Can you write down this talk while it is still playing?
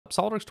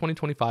SOLIDWORKS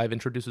 2025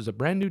 introduces a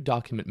brand new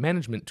document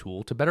management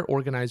tool to better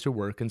organize your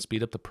work and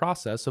speed up the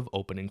process of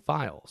opening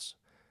files.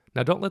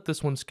 Now don't let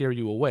this one scare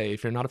you away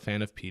if you're not a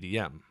fan of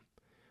PDM.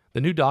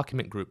 The new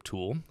document group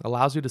tool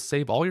allows you to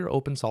save all your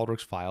open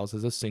SOLIDWORKS files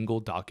as a single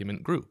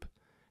document group,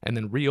 and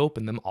then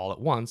reopen them all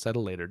at once at a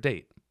later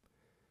date.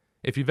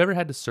 If you've ever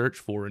had to search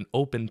for and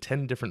open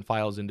 10 different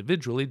files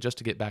individually just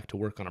to get back to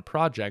work on a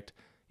project,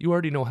 you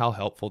already know how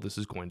helpful this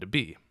is going to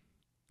be.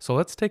 So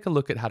let's take a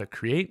look at how to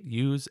create,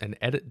 use, and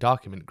edit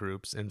document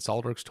groups in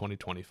SOLIDWORKS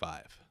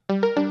 2025.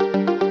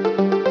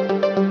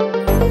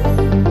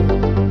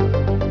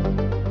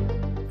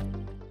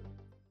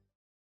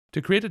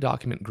 To create a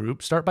document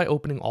group, start by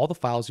opening all the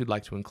files you'd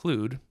like to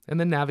include, and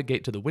then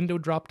navigate to the Window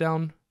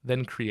dropdown,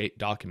 then Create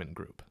Document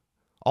Group.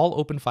 All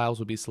open files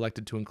will be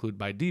selected to include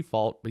by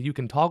default, but you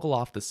can toggle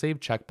off the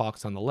Save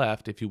checkbox on the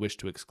left if you wish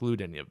to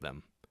exclude any of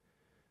them.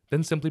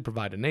 Then simply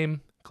provide a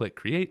name, click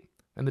Create,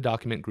 and the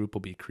document group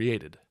will be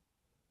created.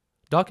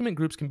 Document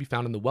groups can be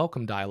found in the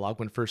Welcome dialog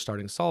when first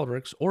starting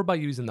SOLIDWORKS, or by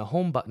using the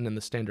Home button in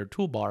the standard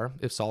toolbar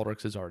if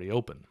SOLIDWORKS is already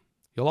open.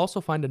 You'll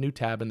also find a new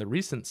tab in the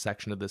Recent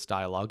section of this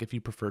dialog if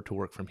you prefer to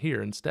work from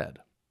here instead.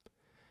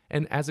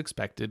 And as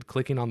expected,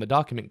 clicking on the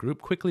document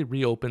group quickly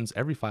reopens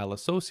every file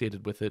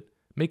associated with it,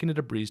 making it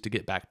a breeze to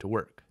get back to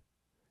work.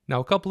 Now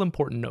a couple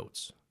important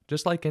notes.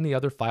 Just like any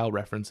other file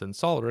reference in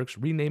SOLIDWORKS,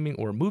 renaming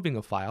or moving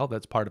a file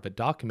that's part of a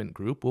document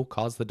group will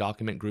cause the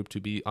document group to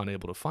be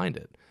unable to find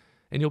it,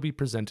 and you'll be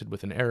presented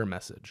with an error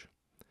message.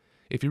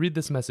 If you read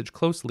this message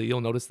closely,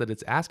 you'll notice that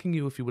it's asking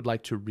you if you would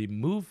like to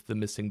remove the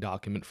missing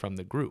document from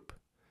the group.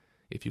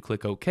 If you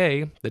click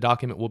OK, the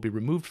document will be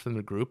removed from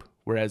the group,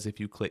 whereas if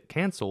you click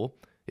Cancel,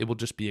 it will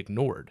just be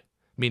ignored,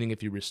 meaning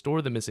if you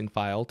restore the missing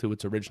file to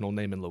its original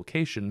name and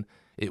location,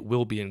 it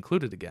will be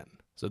included again.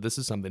 So this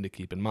is something to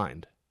keep in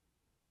mind.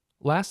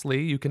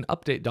 Lastly, you can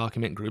update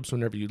document groups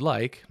whenever you'd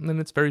like, and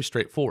it's very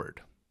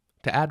straightforward.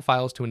 To add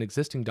files to an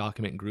existing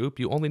document group,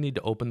 you only need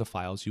to open the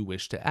files you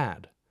wish to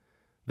add.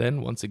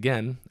 Then, once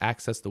again,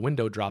 access the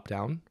Window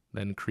dropdown,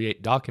 then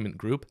Create Document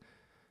Group,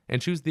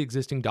 and choose the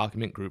existing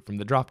document group from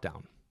the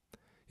dropdown.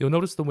 You'll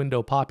notice the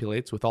window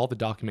populates with all the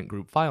document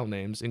group file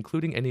names,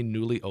 including any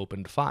newly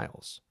opened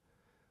files.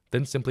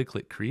 Then simply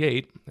click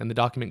Create, and the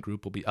document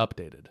group will be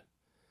updated.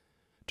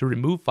 To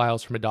remove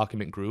files from a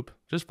document group,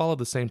 just follow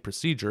the same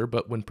procedure,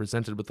 but when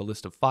presented with a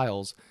list of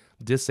files,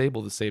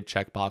 disable the Save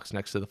checkbox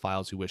next to the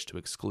files you wish to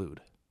exclude.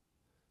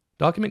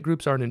 Document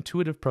groups are an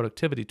intuitive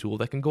productivity tool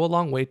that can go a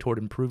long way toward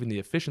improving the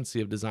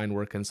efficiency of design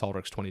work in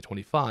SOLIDWORKS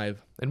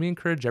 2025, and we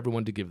encourage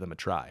everyone to give them a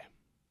try.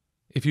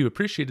 If you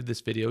appreciated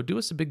this video, do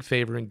us a big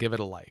favor and give it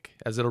a like,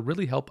 as it'll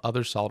really help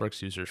other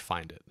SOLIDWORKS users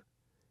find it.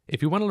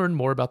 If you want to learn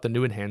more about the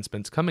new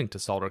enhancements coming to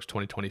SOLIDWORKS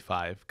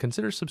 2025,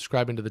 consider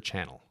subscribing to the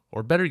channel,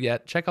 or better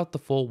yet, check out the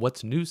full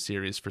What's New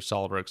series for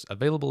SOLIDWORKS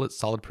available at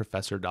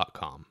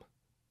solidprofessor.com.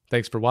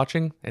 Thanks for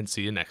watching, and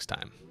see you next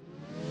time.